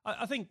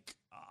 I think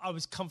I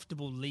was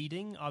comfortable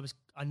leading.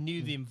 I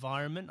knew the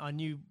environment. I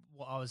knew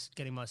what I was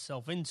getting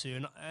myself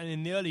into. And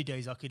in the early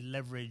days, I could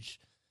leverage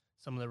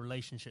some of the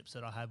relationships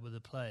that I had with the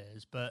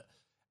players. But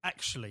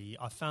actually,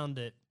 I found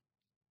it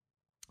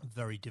a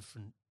very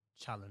different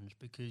challenge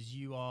because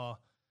you are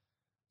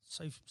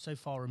so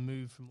far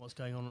removed from what's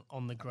going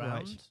on the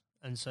ground. Right.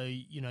 And so,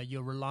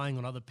 you're relying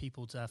on other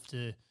people to have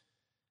to,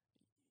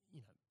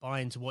 buy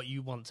into what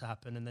you want to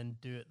happen and then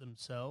do it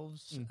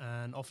themselves.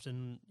 And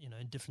often,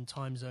 in different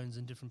time zones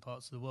in different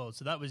parts of the world.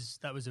 So that was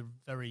a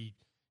very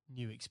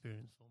new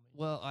experience for me.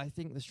 Well, I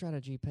think the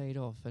strategy paid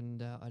off.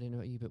 And I don't know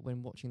about you, but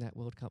when watching that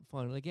World Cup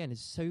final, again, as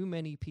so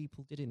many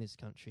people did in this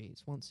country,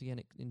 it's once again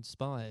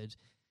inspired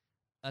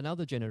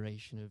another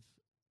generation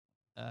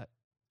of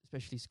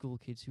especially school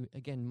kids who,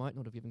 again, might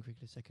not have given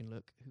cricket a second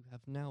look, who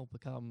have now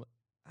become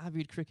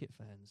avid cricket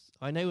fans.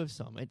 I know of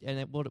some,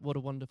 and what a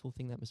wonderful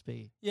thing that must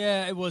be.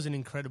 Yeah, it was an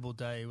incredible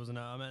day, wasn't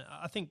it? I mean,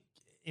 I think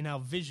in our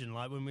vision,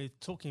 like when we're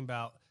talking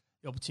about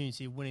the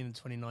opportunity of winning the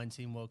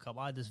 2019 World Cup,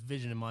 I had this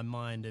vision in my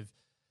mind of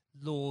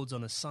Lords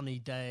on a sunny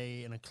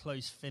day and a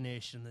close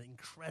finish and the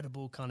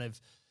incredible kind of,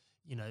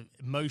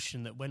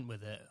 emotion that went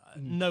with it.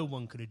 No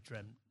one could have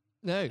dreamt.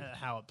 No,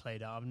 how it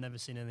played out. I've never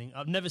seen anything.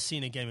 I've never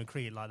seen a game of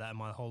cricket like that in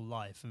my whole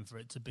life, and for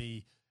it to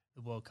be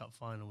the World Cup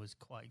final was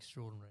quite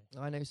extraordinary.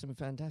 I know some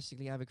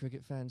fantastically avid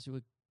cricket fans who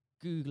were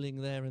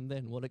Googling there and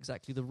then what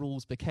exactly the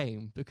rules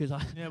became because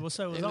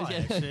so was I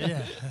actually.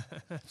 Yeah,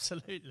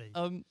 absolutely.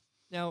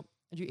 Now,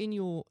 Andrew, in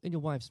your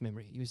wife's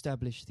memory, you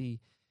established the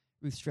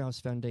Ruth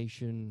Strauss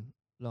Foundation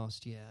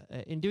last year.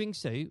 In doing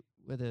so,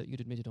 whether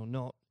you'd admit it or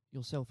not,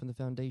 yourself and the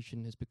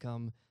foundation has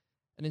become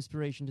an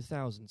inspiration to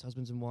thousands,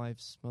 husbands and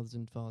wives, mothers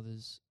and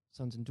fathers,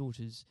 sons and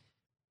daughters.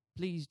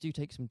 Please do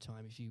take some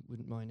time, if you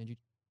wouldn't mind, and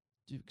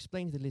to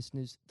explain to the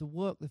listeners the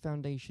work the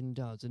foundation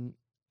does and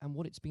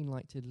what it's been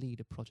like to lead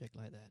a project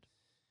like that.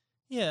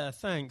 Yeah,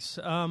 thanks.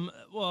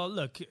 Well,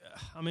 look,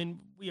 I mean,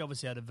 we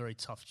obviously had a very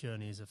tough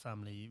journey as a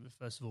family.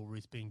 First of all,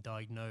 Ruth being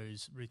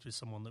diagnosed. Ruth was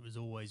someone that was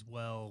always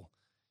well.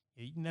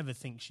 You'd never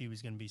think she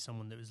was going to be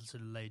someone that was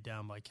sort of laid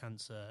down by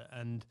cancer.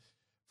 And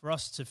for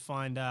us to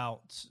find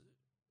out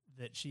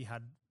that she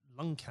had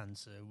lung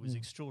cancer was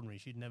extraordinary.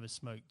 She'd never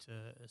smoked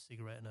a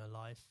cigarette in her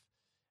life.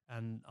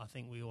 And I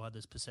think we all had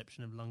this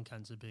perception of lung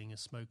cancer being a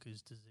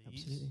smoker's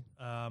disease.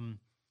 Absolutely.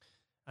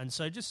 And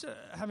so just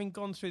having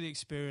gone through the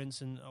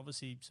experience and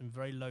obviously some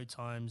very low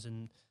times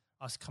and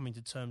us coming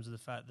to terms with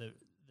the fact that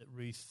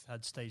Ruth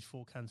had stage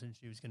 4 cancer and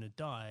she was going to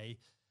die,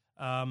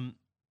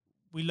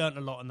 we learnt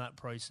a lot in that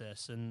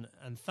process. And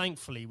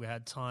thankfully we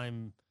had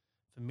time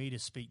for me to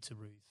speak to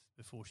Ruth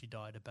before she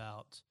died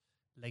about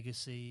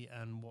legacy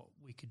and what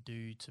we could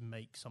do to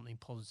make something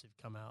positive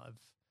come out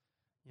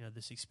of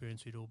this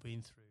experience we'd all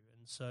been through.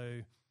 And so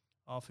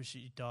after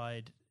she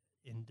died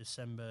in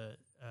December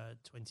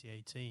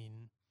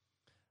 2018,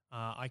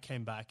 I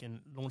came back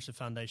and launched a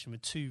foundation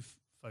with two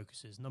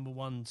focuses. Number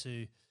one,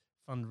 to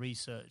fund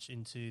research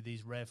into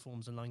these rare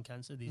forms of lung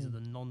cancer. These are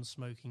the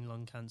non-smoking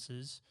lung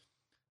cancers.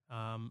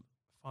 5,000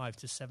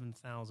 to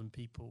 7,000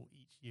 people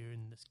each year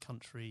in this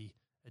country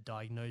are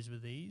diagnosed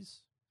with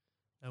these.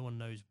 No one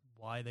knows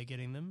why they're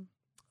getting them,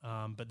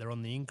 but they're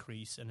on the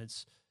increase, and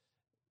it's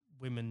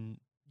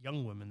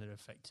young women that are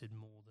affected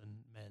more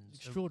than men.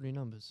 Extraordinary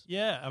numbers.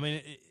 Yeah, I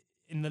mean,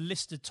 in the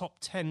list of top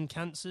 10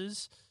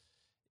 cancers,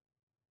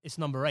 it's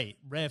number 8.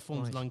 Rare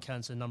forms of lung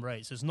cancer, number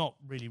 8. So it's not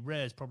really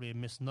rare, it's probably a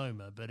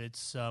misnomer, but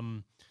it's,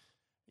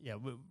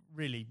 we're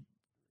really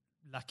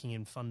lacking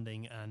in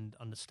funding and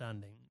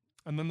understanding.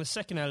 And then the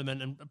second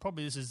element, and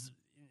probably this is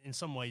in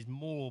some ways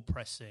more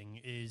pressing,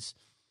 is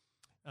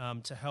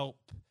to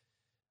help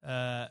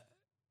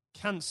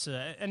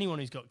cancer, anyone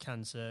who's got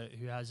cancer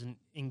who has an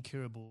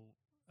incurable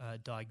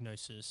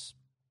diagnosis,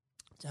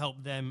 to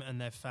help them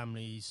and their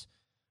families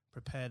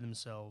prepare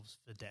themselves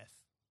for death.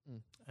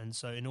 And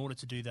so in order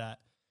to do that,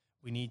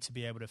 we need to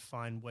be able to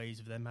find ways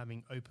of them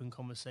having open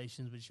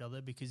conversations with each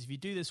other, because if you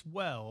do this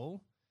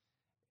well,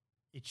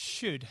 it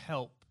should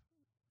help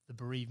the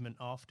bereavement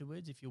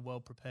afterwards if you're well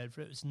prepared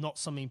for it. It's not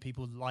something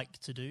people like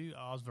to do.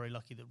 I was very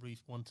lucky that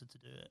Ruth wanted to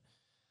do it.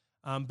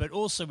 But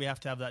also we have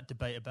to have that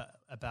debate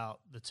about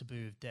the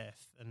taboo of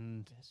death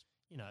and,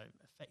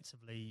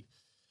 effectively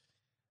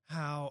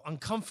how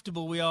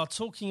uncomfortable we are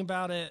talking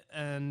about it,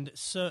 and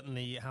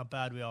certainly how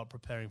bad we are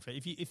preparing for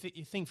it. If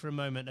you think for a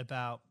moment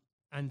about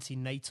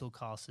antenatal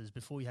classes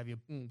before you have your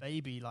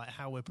baby, like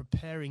how we're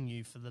preparing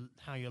you for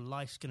how your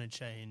life's going to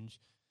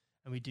change,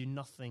 and we do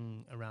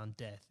nothing around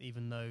death,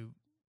 even though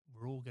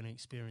we're all going to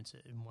experience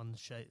it in one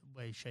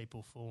way, shape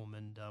or form.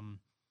 And,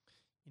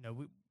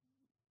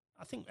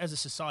 I think as a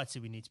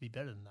society we need to be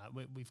better than that.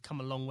 We've come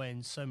a long way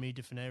in so many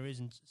different areas,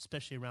 and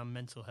especially around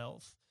mental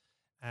health,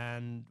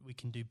 and we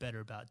can do better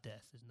about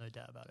death. There's no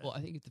doubt about it. Well,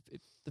 I think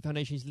if the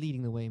foundation is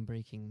leading the way in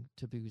breaking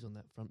taboos on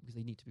that front, because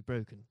they need to be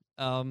broken.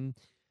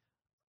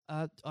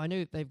 I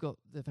know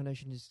the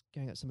foundation is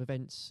going out some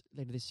events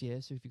later this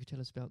year, so if you could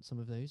tell us about some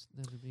of those,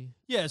 that would be...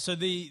 Yeah, so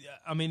we've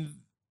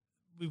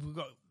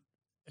got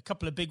a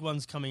couple of big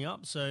ones coming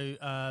up. So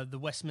the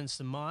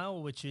Westminster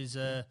Mile, which is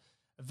a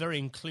very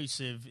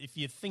inclusive. If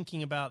you're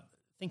think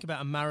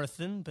about a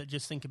marathon, but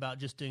just think about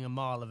just doing a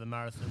mile of a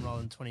marathon rather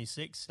than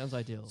 26. Sounds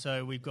ideal.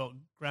 So we've got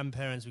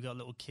grandparents, we've got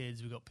little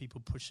kids, we've got people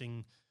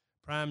pushing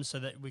prams, so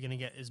that we're going to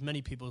get as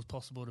many people as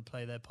possible to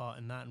play their part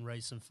in that and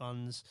raise some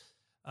funds.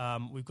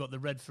 We've got the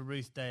Red for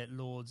Ruth Day at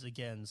Lord's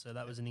again, so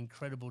that was an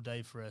incredible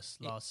day for us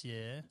last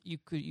year.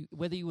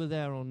 Whether you were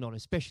there or not,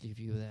 especially if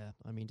you were there,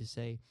 I mean to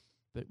say,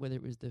 but whether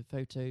it was the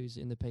photos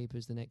in the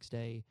papers the next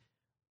day,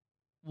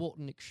 what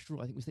an I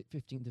think it was the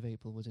 15th of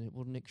April, wasn't it?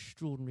 What an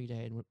extraordinary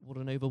day, and what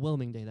an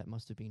overwhelming day that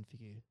must have been for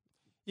you.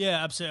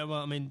 Yeah, absolutely.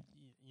 Well, I mean,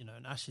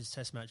 an Ashes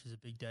Test match is a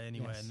big day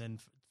anyway, and then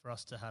for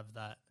us to have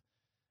that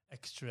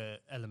extra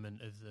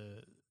element of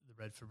the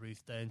Red for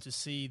Ruth Day and to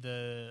see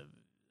the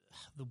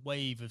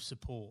wave of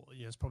support,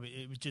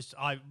 it was just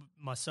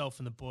myself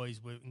and the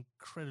boys were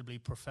incredibly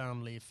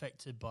profoundly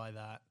affected by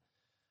that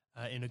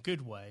in a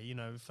good way.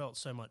 We felt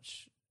so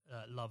much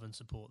love and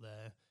support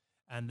there.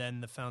 And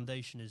then the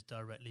foundation is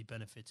directly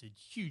benefited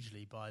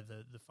hugely by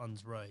the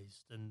funds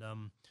raised. And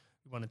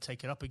we want to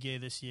take it up a gear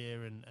this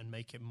year and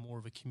make it more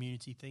of a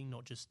community thing,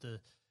 not just the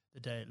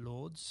day at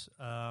Lord's.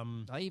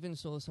 I even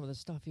saw some of the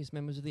stuffiest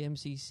members of the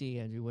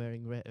MCC, Andrew,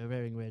 wearing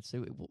red.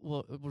 So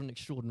what an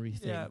extraordinary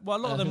thing. Yeah, well, a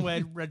lot of them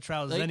wear red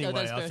trousers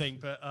anyway, I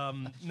think. But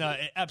no,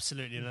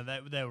 absolutely.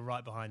 They were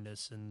right behind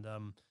us. And,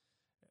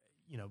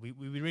 we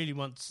really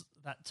want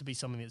that to be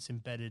something that's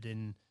embedded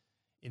in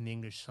the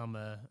English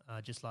summer,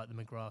 just like the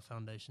McGrath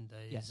Foundation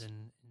Days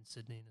in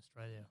Sydney in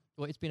Australia.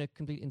 Well, it's been a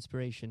complete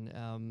inspiration,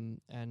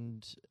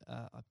 and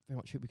I very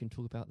much hope we can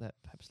talk about that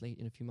perhaps late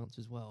in a few months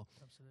as well.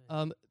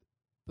 Absolutely.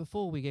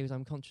 Before we go, as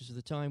I'm conscious of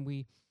the time,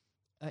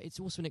 it's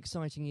also an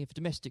exciting year for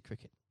domestic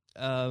cricket,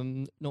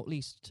 not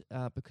least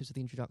because of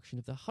the introduction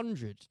of the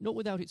 100, not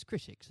without its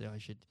critics,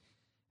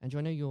 Andrew,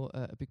 I know you're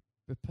a big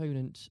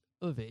proponent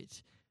of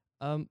it.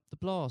 The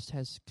Blast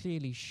has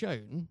clearly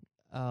shown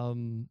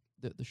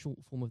that the short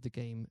form of the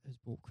game has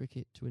brought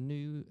cricket to a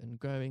new and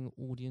growing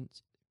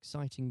audience,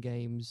 exciting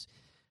games.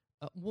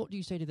 What do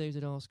you say to those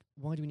that ask,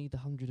 why do we need the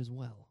 100 as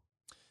well?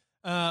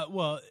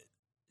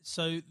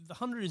 So the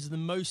 100 is the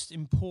most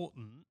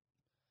important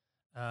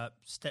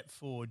step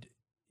forward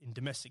in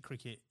domestic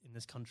cricket in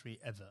this country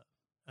ever.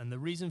 And the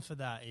reason for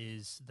that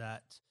is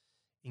that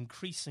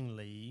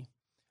increasingly,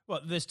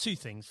 there's two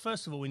things.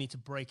 First of all, we need to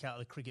break out of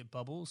the cricket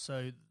bubble.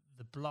 So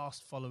the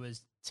Blast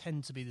followers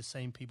tend to be the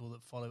same people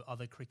that follow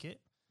other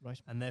cricket. Right.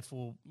 And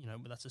therefore,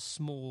 that's a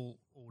small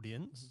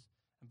audience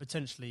and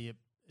potentially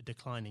a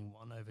declining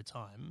one over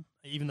time,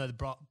 even though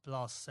the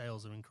Blast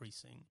sales are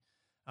increasing.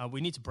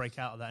 We need to break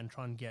out of that and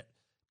try and get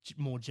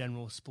more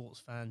general sports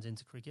fans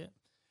into cricket.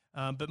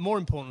 But more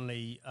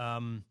importantly,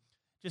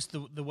 just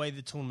the way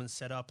the tournament's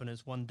set up, and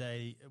it's one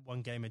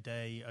game a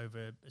day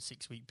over a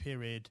 6-week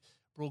period,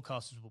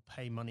 broadcasters will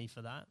pay money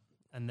for that.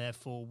 And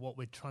therefore, what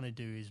we're trying to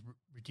do is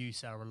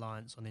reduce our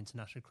reliance on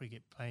international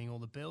cricket paying all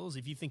the bills.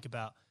 If you think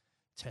about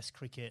Test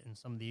cricket and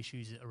some of the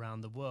issues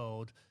around the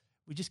world,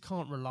 we just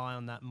can't rely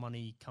on that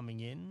money coming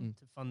in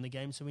to fund the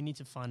game. So we need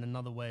to find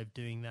another way of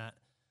doing that.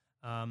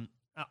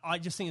 I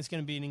just think it's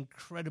going to be an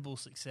incredible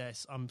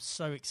success. I'm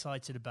so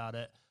excited about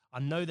it. I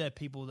know there are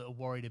people that are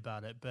worried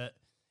about it, but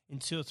in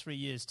 2 or 3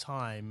 years'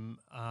 time,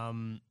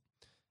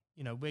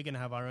 we're going to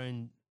have our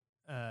own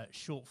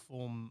short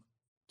form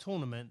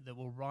tournament that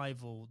will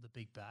rival the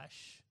Big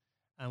Bash,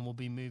 and we'll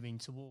be moving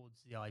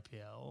towards the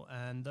IPL.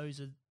 And those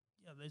are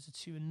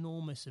two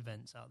enormous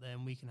events out there,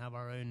 and we can have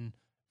our own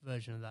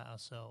version of that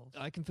ourselves.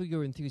 I can feel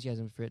your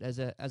enthusiasm for it. As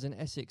an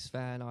Essex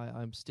fan,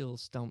 I'm still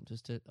stumped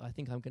as to, I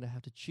think I'm going to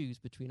have to choose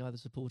between either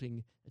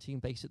supporting a team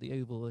based at the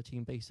Oval or a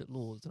team based at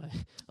Lord's.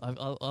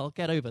 I'll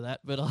get over that,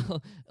 but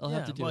I'll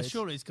have to do it. Well,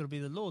 surely it's got to be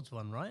the Lord's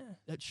one, right?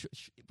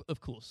 Of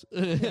course.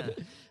 Yeah.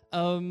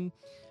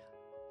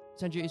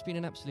 Sanju, it's been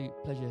an absolute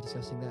pleasure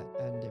discussing that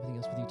and everything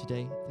else with you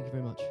today. Thank you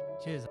very much.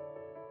 Cheers.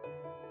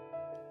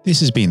 This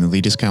has been the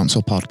Leaders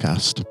Council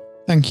podcast.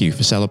 Thank you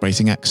for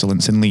celebrating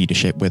excellence in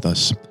leadership with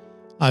us.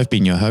 I've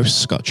been your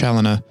host, Scott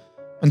Challoner.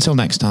 Until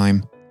next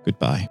time,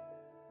 goodbye.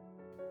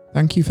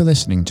 Thank you for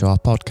listening to our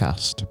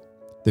podcast.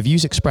 The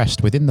views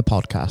expressed within the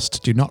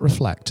podcast do not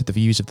reflect the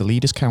views of the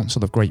Leaders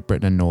Council of Great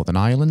Britain and Northern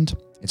Ireland,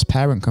 its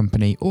parent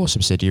company or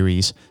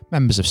subsidiaries,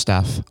 members of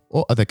staff,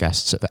 or other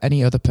guests of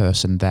any other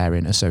person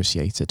therein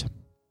associated.